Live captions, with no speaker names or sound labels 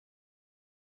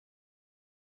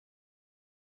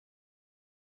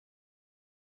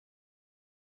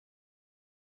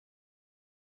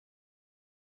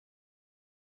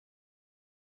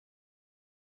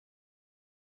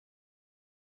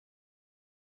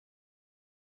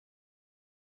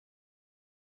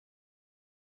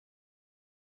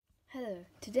Hello,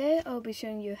 today I'll be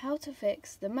showing you how to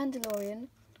fix the Mandalorian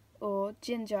or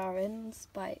Din Djarin's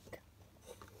bike.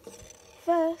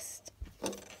 First,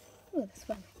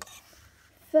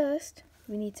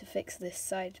 we need to fix this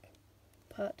side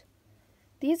part.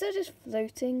 These are just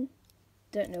floating,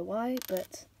 don't know why,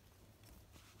 but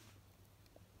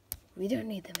we don't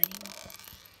need them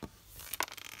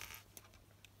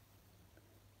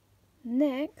anymore.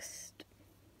 Next,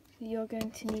 you're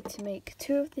going to need to make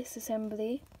two of this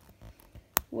assembly,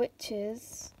 which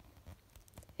is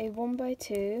a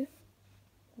 1x2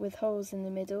 with holes in the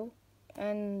middle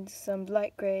and some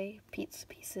light grey pizza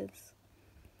pieces.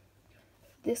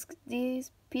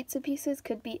 These pizza pieces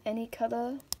could be any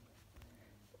colour,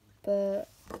 but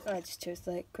I just chose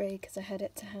light grey because I had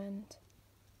it to hand.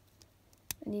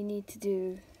 And you need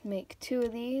to make two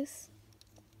of these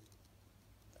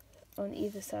on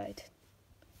either side.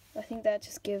 I think that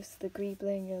just gives the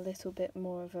greebling a little bit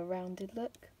more of a rounded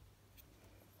look.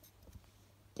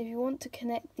 If you want to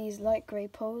connect these light grey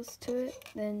poles to it,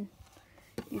 then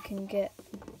you can get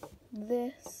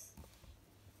this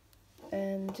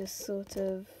and just sort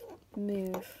of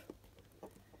move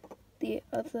the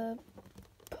other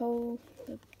pole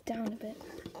down a bit.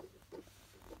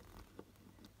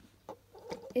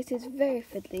 It is very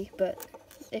fiddly, but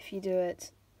if you do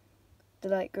it, the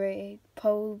light grey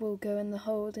pole will go in the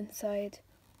hole inside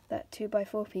that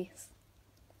 2x4 piece.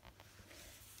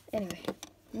 Anyway.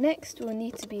 Next, we'll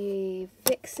need to be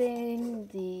fixing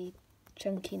the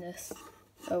chunkiness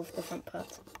of the front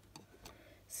part.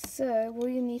 So,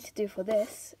 what you need to do for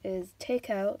this is take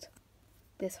out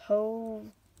this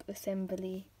whole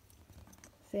assembly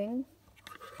thing.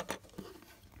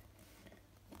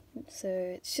 So,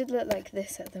 it should look like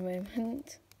this at the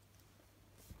moment,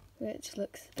 which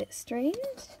looks a bit strange.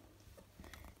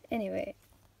 Anyway,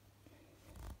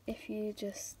 if you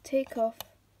just take off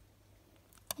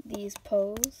these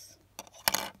poles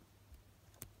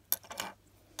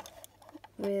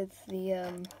with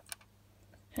the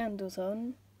handles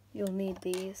on, you'll need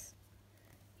these.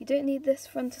 You don't need this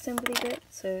front assembly bit,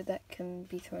 so that can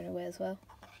be thrown away as well.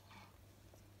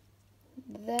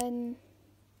 Then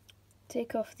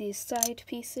take off these side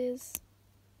pieces.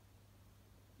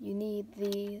 You need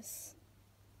these.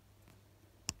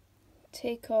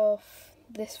 Take off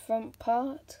this front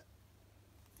part.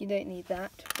 You don't need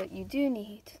that, but you do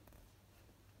need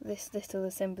this little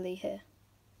assembly here.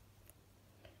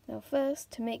 Now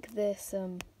first, to make this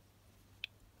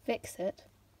fix it,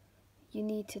 you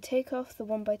need to take off the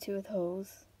 1x2 with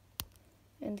holes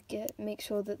and make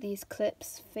sure that these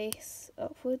clips face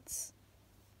upwards,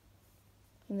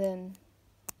 and then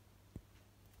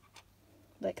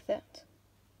like that.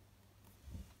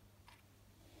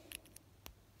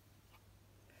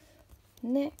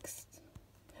 Next,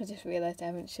 I just realised I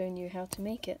haven't shown you how to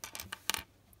make it.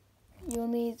 You'll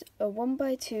need a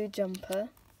 1x2 jumper,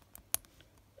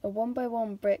 a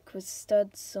 1x1 brick with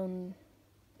studs on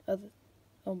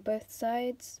both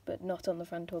sides, but not on the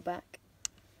front or back,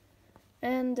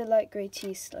 and a light grey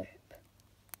T-slope.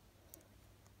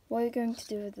 What you're going to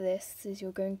do with this is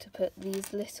you're going to put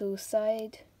these little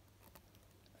side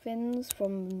fins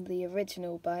from the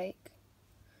original bike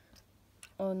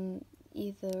on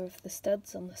either of the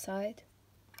studs on the side,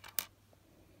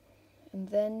 and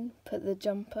then put the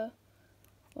jumper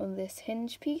on this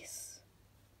hinge piece,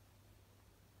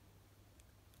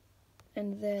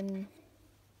 and then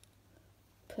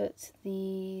put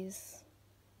these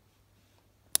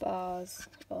bars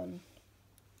on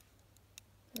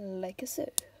like so.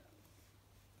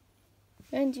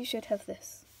 And you should have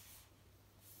this.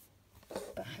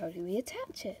 But how do we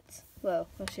attach it? Well,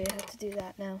 I'll show you how to do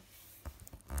that now.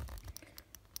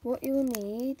 What you'll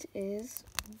need is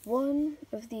one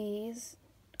of these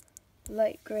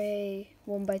light grey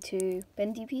 1x2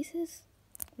 bendy pieces?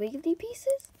 Wiggly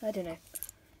pieces? I don't know.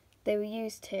 They were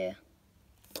used here.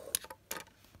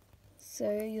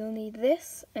 So you'll need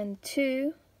this and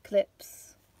two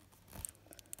clips.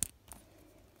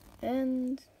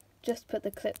 And just put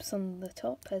the clips on the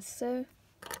top as so.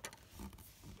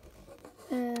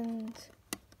 And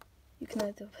you can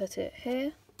either put it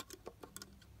here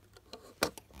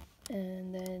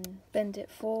and then bend it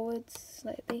forwards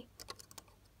slightly.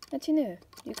 Actually no,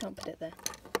 you can't put it there.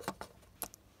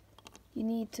 You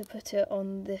need to put it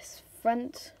on this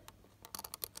front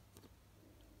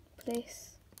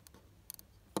place.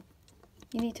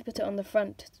 You need to put it on the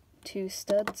front two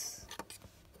studs,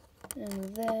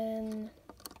 and then,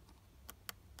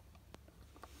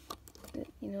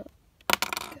 you know,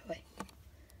 go away.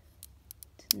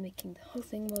 It's making the whole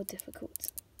thing more difficult.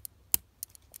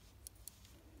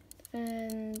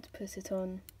 And put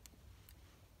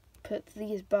put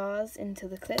these bars into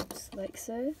the clips like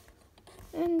so,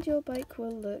 and your bike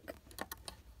will look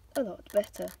a lot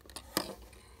better.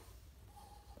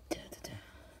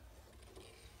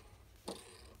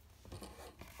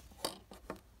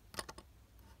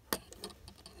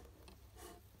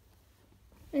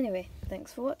 Anyway,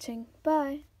 thanks for watching.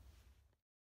 Bye!